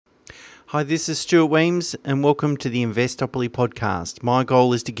Hi, this is Stuart Weems and welcome to the Investopoly podcast. My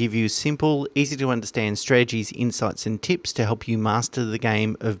goal is to give you simple, easy to understand strategies, insights and tips to help you master the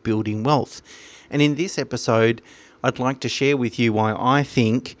game of building wealth. And in this episode, I'd like to share with you why I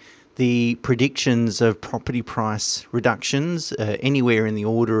think the predictions of property price reductions, anywhere in the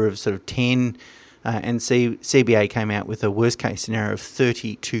order of sort of 10, and CBA came out with a worst case scenario of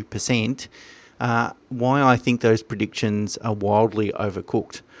 32%, why I think those predictions are wildly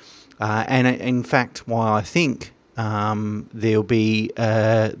overcooked. And in fact, why I think there'll be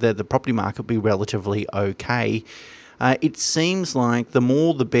the property market will be relatively okay. It seems like the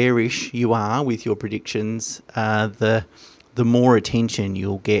more the bearish you are with your predictions, the more attention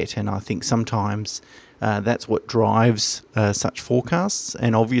you'll get, and I think sometimes that's what drives such forecasts,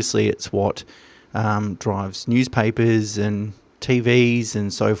 and obviously it's what drives newspapers and TVs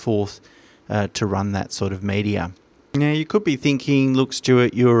and so forth to run that sort of media. Now, you could be thinking, look,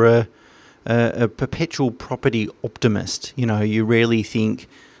 Stuart, you're a perpetual property optimist. You know, you rarely think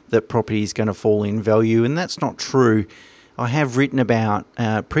that property is going to fall in value, and that's not true. I have written about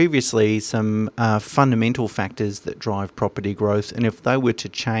previously some fundamental factors that drive property growth, and if they were to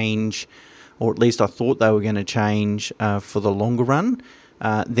change, or at least I thought they were going to change for the longer run,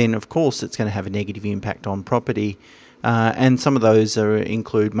 then of course it's going to have a negative impact on property. And some of those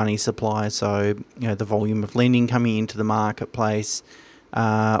include money supply, so the volume of lending coming into the marketplace,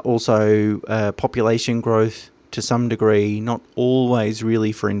 also population growth to some degree, not always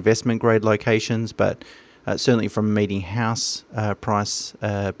really for investment grade locations, but certainly from a median house price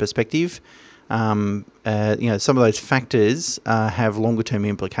perspective. Some of those factors have longer term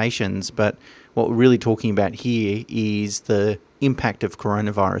implications, but what we're really talking about here is the impact of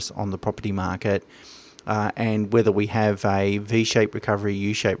coronavirus on the property market. And whether we have a V-shaped recovery,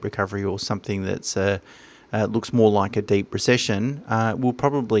 U-shaped recovery, or something that's looks more like a deep recession, will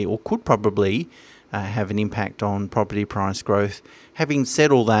probably or could probably have an impact on property price growth. Having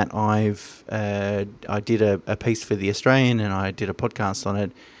said all that, I did a piece for The Australian and I did a podcast on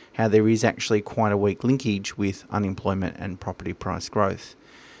it, how there is actually quite a weak linkage with unemployment and property price growth.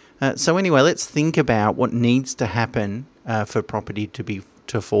 So anyway, let's think about what needs to happen for property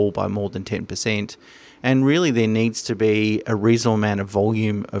to fall by more than 10%. And really there needs to be a reasonable amount of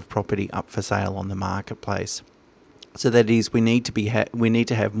volume of property up for sale on the marketplace. So that is, we need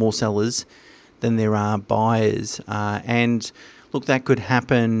to have more sellers than there are buyers. And look, that could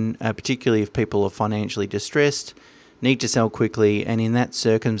happen particularly if people are financially distressed, need to sell quickly, and in that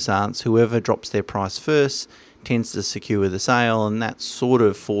circumstance, whoever drops their price first tends to secure the sale, and that sort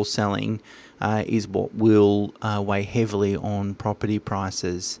of forced selling is what will weigh heavily on property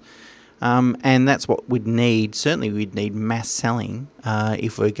prices. And that's what we'd need. Certainly we'd need mass selling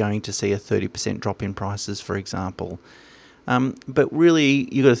if we're going to see a 30% drop in prices, for example. But really,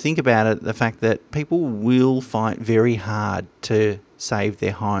 you've got to think about it, the fact that people will fight very hard to save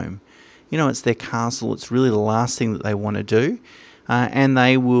their home. It's their castle. It's really the last thing that they want to do. And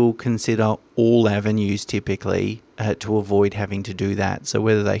they will consider all avenues typically to avoid having to do that. So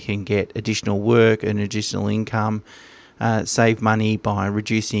whether they can get additional work and additional income, save money by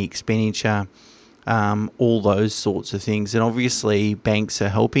reducing expenditure, all those sorts of things. And obviously banks are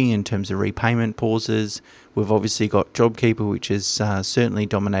helping in terms of repayment pauses. We've obviously got JobKeeper, which has certainly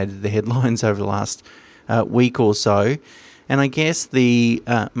dominated the headlines over the last week or so. And I guess the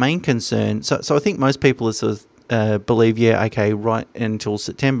main concern, so I think most people are sort of believe, right until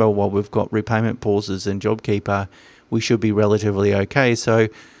September, while we've got repayment pauses and JobKeeper, we should be relatively okay. So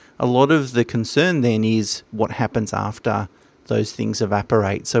a lot of the concern then is what happens after those things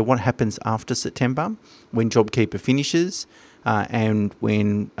evaporate. So what happens after September when JobKeeper finishes and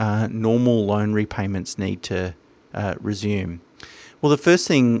when normal loan repayments need to resume? Well, the first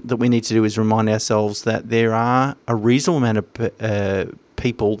thing that we need to do is remind ourselves that there are a reasonable amount of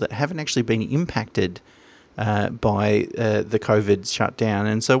people that haven't actually been impacted by the COVID shutdown.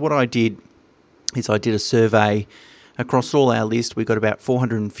 And so what I did is I did a survey across all our list. We got about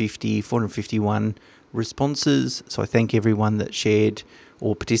 451 responses. So I thank everyone that shared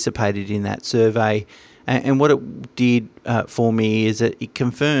or participated in that survey. And what it did for me is that it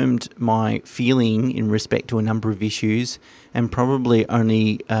confirmed my feeling in respect to a number of issues, and probably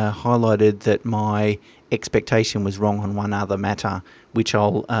only highlighted that my expectation was wrong on one other matter, which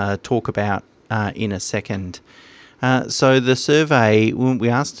I'll talk about in a second. So the survey, when we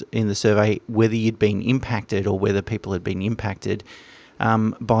asked in the survey whether you'd been impacted or whether people had been impacted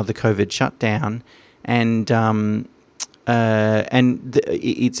by the COVID shutdown, and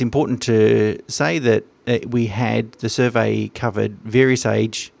it's important to say that the survey covered various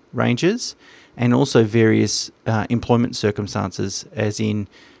age ranges and also various employment circumstances, as in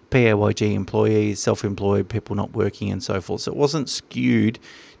PAYG employees, self-employed, people not working and so forth. So it wasn't skewed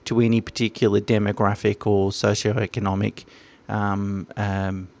to any particular demographic or socioeconomic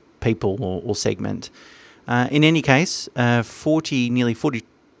people or segment. In any case, nearly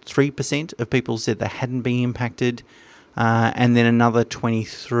 43% of people said they hadn't been impacted, and then another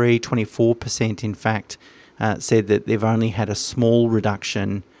 24% in fact said that they've only had a small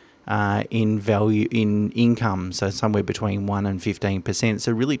reduction in value in income, so somewhere between 1 and 15%.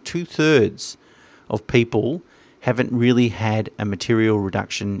 So really 2/3 of people haven't really had a material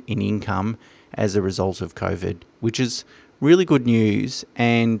reduction in income as a result of COVID, which is really good news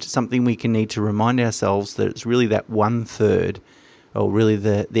and something we can need to remind ourselves that it's really that 1/3, or really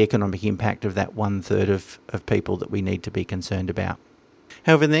the economic impact of that 1/3 of people that we need to be concerned about.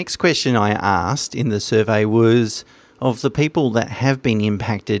 However, the next question I asked in the survey was, of the people that have been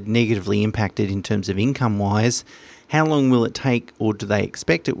negatively impacted in terms of income-wise, how long will it take, or do they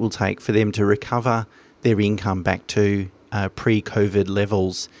expect it will take, for them to recover their income back to pre-COVID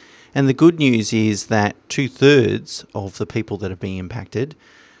levels? And the good news is that 2/3 of the people that have been impacted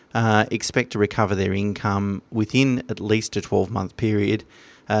expect to recover their income within at least a 12-month period,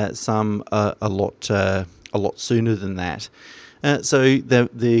 some a lot sooner than that. So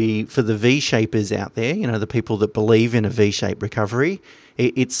for the V-shapers out there, the people that believe in a V-shaped recovery,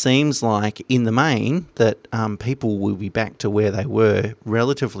 it seems like in the main that people will be back to where they were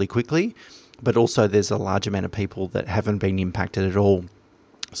relatively quickly, but also there's a large amount of people that haven't been impacted at all.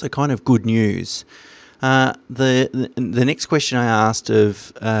 So kind of good news. The next question I asked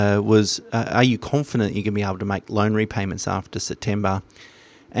was, are you confident you're going to be able to make loan repayments after September?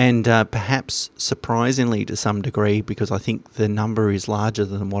 And perhaps surprisingly to some degree, because I think the number is larger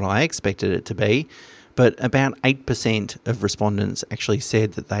than what I expected it to be, but about 8% of respondents actually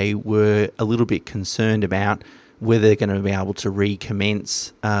said that they were a little bit concerned about whether they're going to be able to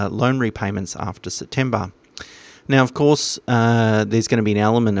recommence loan repayments after September. Now, of course, there's going to be an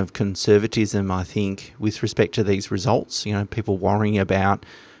element of conservatism, I think, with respect to these results. People worrying about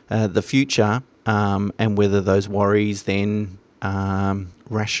the future and whether those worries then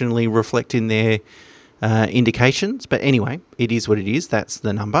rationally reflect in their indications. But anyway, it is what it is. That's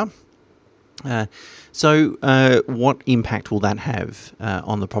the number. So what impact will that have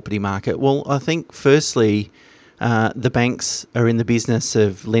on the property market? Well, I think firstly, the banks are in the business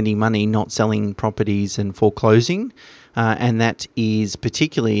of lending money, not selling properties and foreclosing. And that is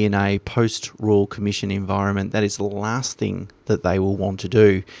particularly in a post-Royal Commission environment. That is the last thing that they will want to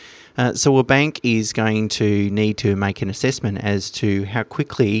do. So a bank is going to need to make an assessment as to how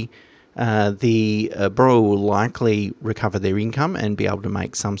quickly the borrower will likely recover their income and be able to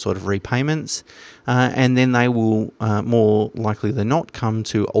make some sort of repayments. And then they will, more likely than not, come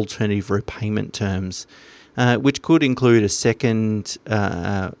to alternative repayment terms, which could include a second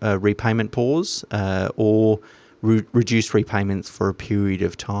repayment pause or reduced repayments for a period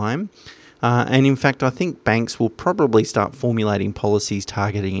of time. And in fact, I think banks will probably start formulating policies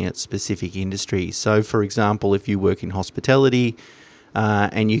targeting at specific industries. So, for example, if you work in hospitality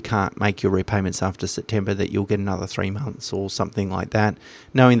and you can't make your repayments after September, that you'll get another 3 months or something like that,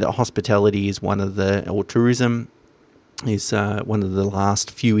 knowing that hospitality is or tourism is one of the last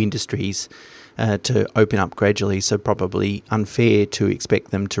few industries to open up gradually, so probably unfair to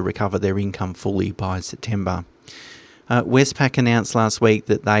expect them to recover their income fully by September. Westpac announced last week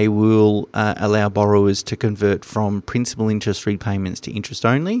that they will allow borrowers to convert from principal interest repayments to interest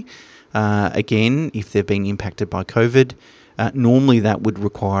only. Again, if they've been impacted by COVID, normally that would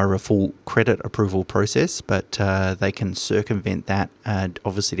require a full credit approval process, but they can circumvent that,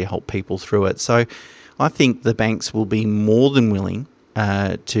 obviously to help people through it. So I think the banks will be more than willing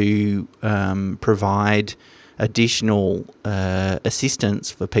to provide additional assistance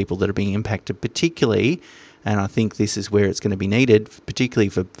for people that are being impacted, particularly. And I think this is where it's going to be needed, particularly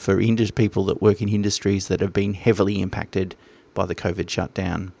for people that work in industries that have been heavily impacted by the COVID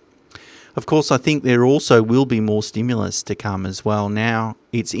shutdown. Of course, I think there also will be more stimulus to come as well. Now,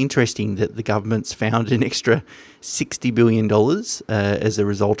 it's interesting that the government's found an extra $60 billion as a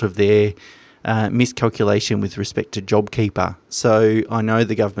result of their miscalculation with respect to JobKeeper. So I know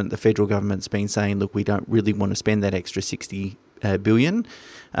the federal government's been saying, look, we don't really want to spend that extra $60 billion.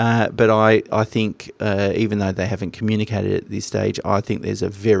 But I think, even though they haven't communicated at this stage, I think there's a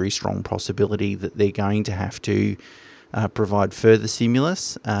very strong possibility that they're going to have to provide further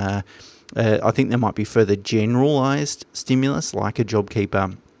stimulus. I think there might be further generalised stimulus, like a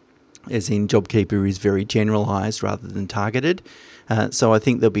JobKeeper, as in JobKeeper is very generalised rather than targeted. So I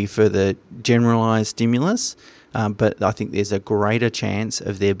think there'll be further generalised stimulus, but I think there's a greater chance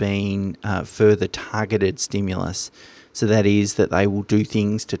of there being further targeted stimulus. So that is that they will do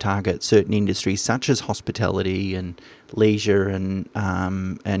things to target certain industries such as hospitality and leisure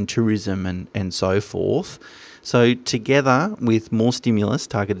and tourism and so forth. So together with more stimulus,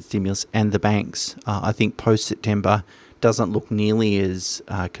 targeted stimulus, and the banks, I think post-September doesn't look nearly as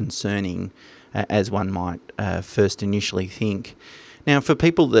concerning as one might first initially think. Now, for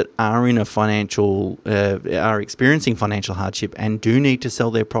people that are in are experiencing financial hardship and do need to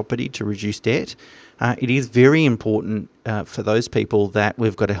sell their property to reduce debt, it is very important for those people that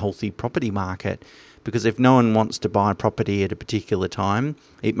we've got a healthy property market, because if no one wants to buy property at a particular time,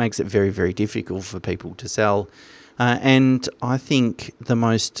 it makes it very, very difficult for people to sell. And I think the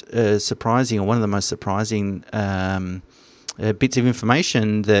most surprising, or one of the most surprising bits of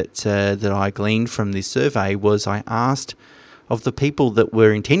information that I gleaned from this survey was I asked of the people that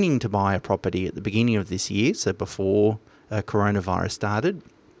were intending to buy a property at the beginning of this year, so before coronavirus started,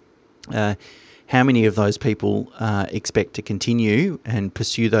 how many of those people expect to continue and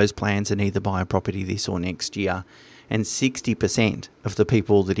pursue those plans and either buy a property this or next year. And 60% of the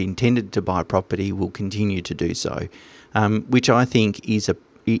people that intended to buy property will continue to do so, which I think is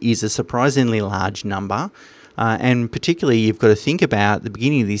a surprisingly large number. And particularly, you've got to think about at the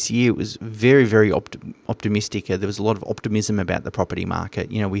beginning of this year, it was very, very optimistic. There was a lot of optimism about the property market.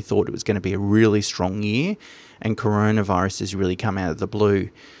 You know, we thought it was going to be a really strong year, and coronavirus has really come out of the blue.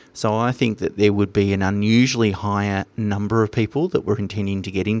 So I think that there would be an unusually higher number of people that were intending to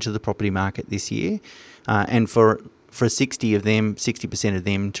get into the property market this year. And for 60% of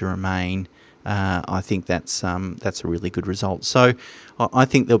them to remain, I think that's a really good result. So I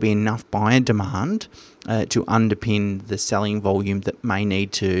think there'll be enough buyer demand to underpin the selling volume that may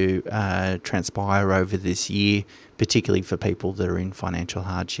need to transpire over this year, particularly for people that are in financial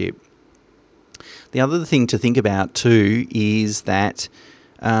hardship. The other thing to think about too is that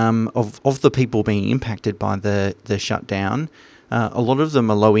of the people being impacted by the shutdown, a lot of them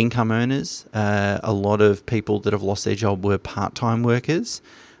are low-income earners. A lot of people that have lost their job were part-time workers.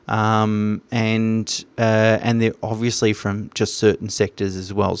 And they're obviously from just certain sectors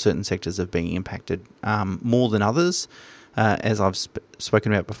as well. Certain sectors have been impacted more than others, as I've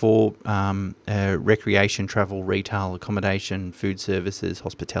spoken about before. Recreation, travel, retail, accommodation, food services,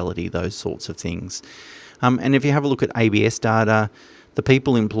 hospitality, those sorts of things. And if you have a look at ABS data, the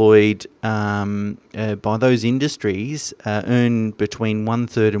people employed by those industries earn between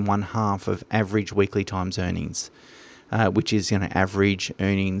 1/3 and 1/2 of average weekly times earnings, which is average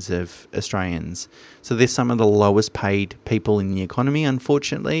earnings of Australians. So they're some of the lowest paid people in the economy,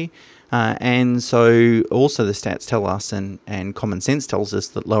 unfortunately. And so also the stats tell us, and common sense tells us,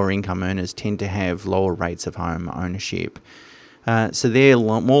 that lower income earners tend to have lower rates of home ownership. So they're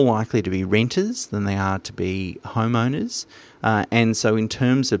more likely to be renters than they are to be homeowners. And so in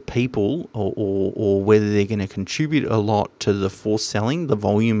terms of people or whether they're going to contribute a lot to the forced selling, the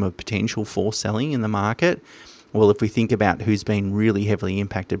volume of potential forced selling in the market, well, if we think about who's been really heavily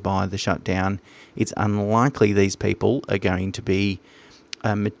impacted by the shutdown, it's unlikely these people are going to be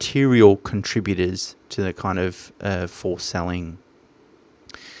material contributors to the kind of forced selling.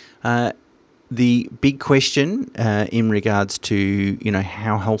 The big question in regards to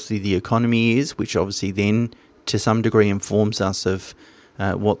how healthy the economy is, which obviously then to some degree informs us of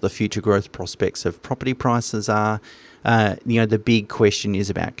what the future growth prospects of property prices are. The big question is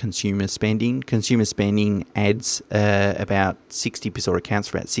about consumer spending. Consumer spending adds about 60% or accounts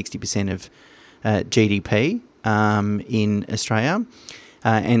for about 60% of GDP in Australia.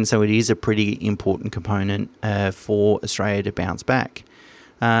 And so it is a pretty important component for Australia to bounce back.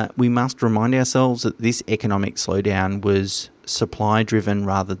 We must remind ourselves that this economic slowdown was supply-driven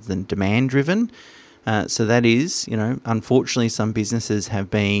rather than demand-driven. So that is, unfortunately, some businesses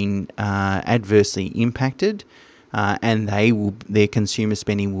have been adversely impacted, and their consumer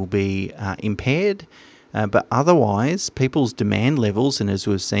spending will be impaired. But otherwise, people's demand levels, and as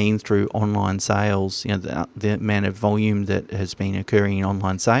we've seen through online sales, the amount of volume that has been occurring in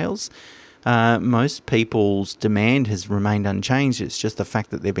online sales, most people's demand has remained unchanged. It's just the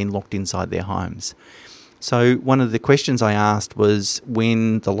fact that they've been locked inside their homes. So one of the questions I asked was,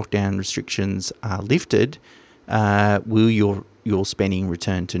 when the lockdown restrictions are lifted, will your spending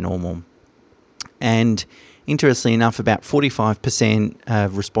return to normal? And interestingly enough, about 45%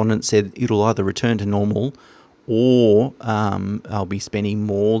 of respondents said it'll either return to normal or I'll be spending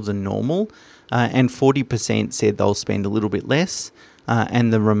more than normal. And 40% said they'll spend a little bit less.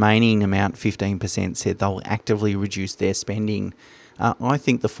 And the remaining amount, 15%, said they'll actively reduce their spending. I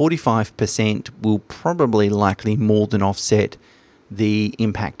think the 45% will probably likely more than offset the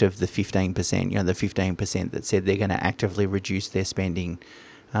impact of the 15%, the 15% that said they're going to actively reduce their spending.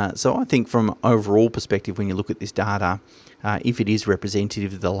 So I think from an overall perspective, when you look at this data, if it is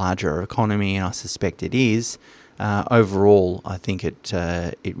representative of the larger economy, and I suspect it is, overall, I think it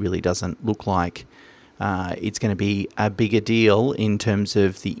really doesn't look like it's going to be a bigger deal in terms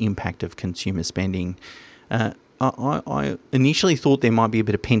of the impact of consumer spending. I initially thought there might be a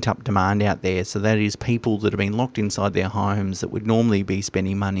bit of pent-up demand out there, so that is people that have been locked inside their homes that would normally be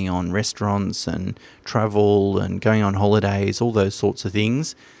spending money on restaurants and travel and going on holidays, all those sorts of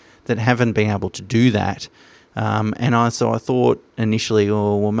things, that haven't been able to do that. So I thought initially,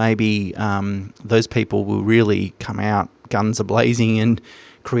 maybe those people will really come out guns a-blazing and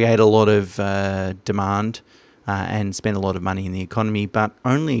create a lot of demand and spend a lot of money in the economy, but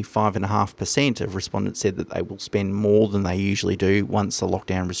only 5.5% of respondents said that they will spend more than they usually do once the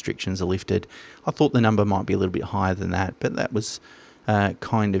lockdown restrictions are lifted. I thought the number might be a little bit higher than that, but that was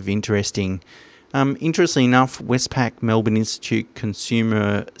kind of interesting. Interestingly enough, Westpac Melbourne Institute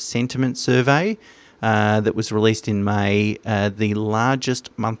Consumer Sentiment Survey that was released in May, the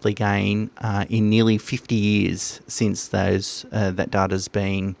largest monthly gain in nearly 50 years since that data's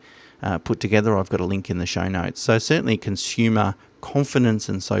been put together. I've got a link in the show notes. So certainly consumer confidence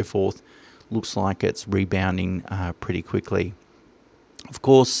and so forth looks like it's rebounding pretty quickly. Of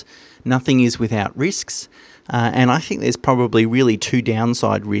course, nothing is without risks, and I think there's probably really two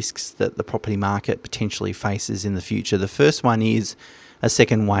downside risks that the property market potentially faces in the future. The first one is a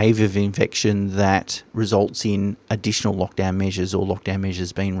second wave of infection that results in additional lockdown measures or lockdown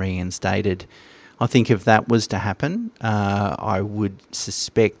measures being reinstated. I think if that was to happen, I would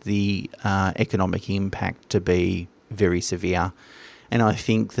suspect the economic impact to be very severe. And I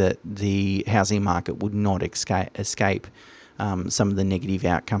think that the housing market would not escape some of the negative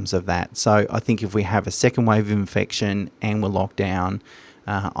outcomes of that. So I think if we have a second wave of infection and we're locked down,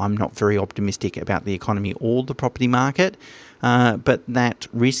 I'm not very optimistic about the economy or the property market. But that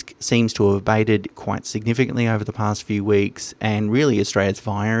risk seems to have abated quite significantly over the past few weeks, and really Australia's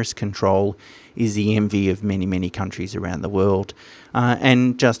virus control is the envy of many, many countries around the world.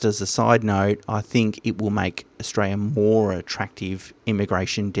 And just as a side note, I think it will make Australia more attractive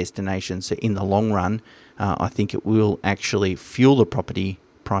immigration destination. So in the long run, I think it will actually fuel the property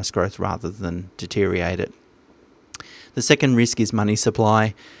price growth rather than deteriorate it. The second risk is money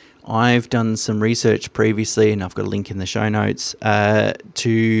supply. I've done some research previously, and I've got a link in the show notes, I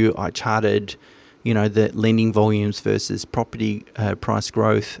charted, the lending volumes versus property price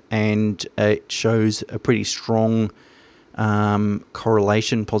growth, and it shows a pretty strong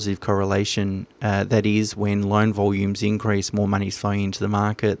positive correlation. That is, when loan volumes increase, more money is flowing into the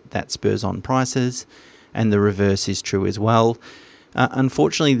market, that spurs on prices, and the reverse is true as well.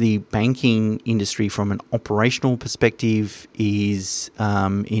 Unfortunately, the banking industry from an operational perspective is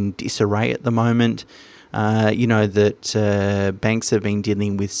in disarray at the moment. Banks have been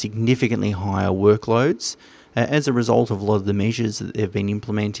dealing with significantly higher workloads as a result of a lot of the measures that they've been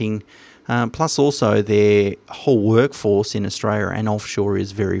implementing. Plus also their whole workforce in Australia and offshore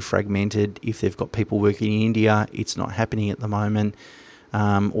is very fragmented. If they've got people working in India, it's not happening at the moment,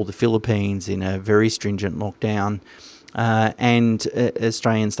 or the Philippines in a very stringent lockdown. And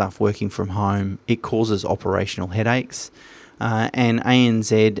Australian staff working from home, it causes operational headaches. And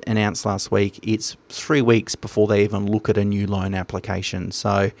ANZ announced last week it's 3 weeks before they even look at a new loan application.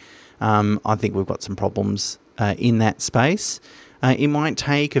 So I think we've got some problems in that space. It might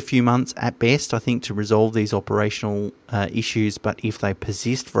take a few months at best, I think, to resolve these operational issues. But if they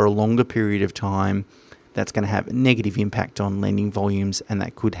persist for a longer period of time, that's going to have a negative impact on lending volumes, and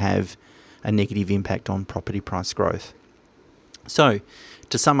that could have a negative impact on property price growth. So,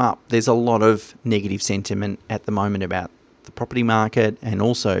 to sum up, there's a lot of negative sentiment at the moment about the property market and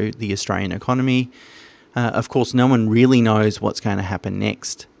also the Australian economy. Of course, no one really knows what's going to happen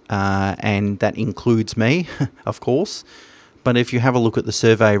next, and that includes me, of course. But if you have a look at the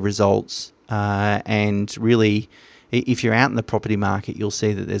survey results, and really, if you're out in the property market, you'll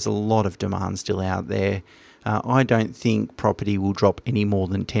see that there's a lot of demand still out there. I don't think property will drop any more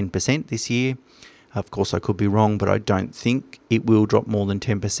than 10% this year. Of course, I could be wrong, but I don't think it will drop more than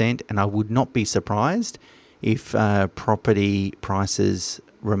 10%, and I would not be surprised if property prices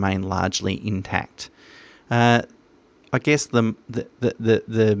remain largely intact. I guess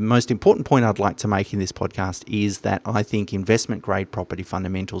the most important point I'd like to make in this podcast is that I think investment-grade property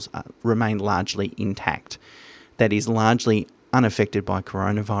fundamentals remain largely intact. That is largely unaffected by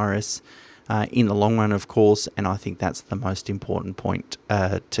coronavirus in the long run, of course, and I think that's the most important point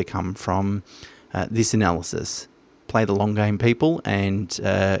to come from this analysis. Play the long game, people, and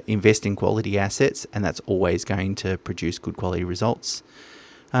invest in quality assets, and that's always going to produce good quality results.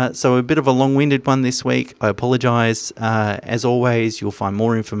 So a bit of a long-winded one this week. I apologise. As always, you'll find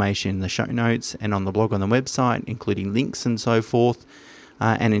more information in the show notes and on the blog on the website, including links and so forth.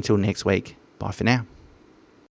 And until next week, bye for now.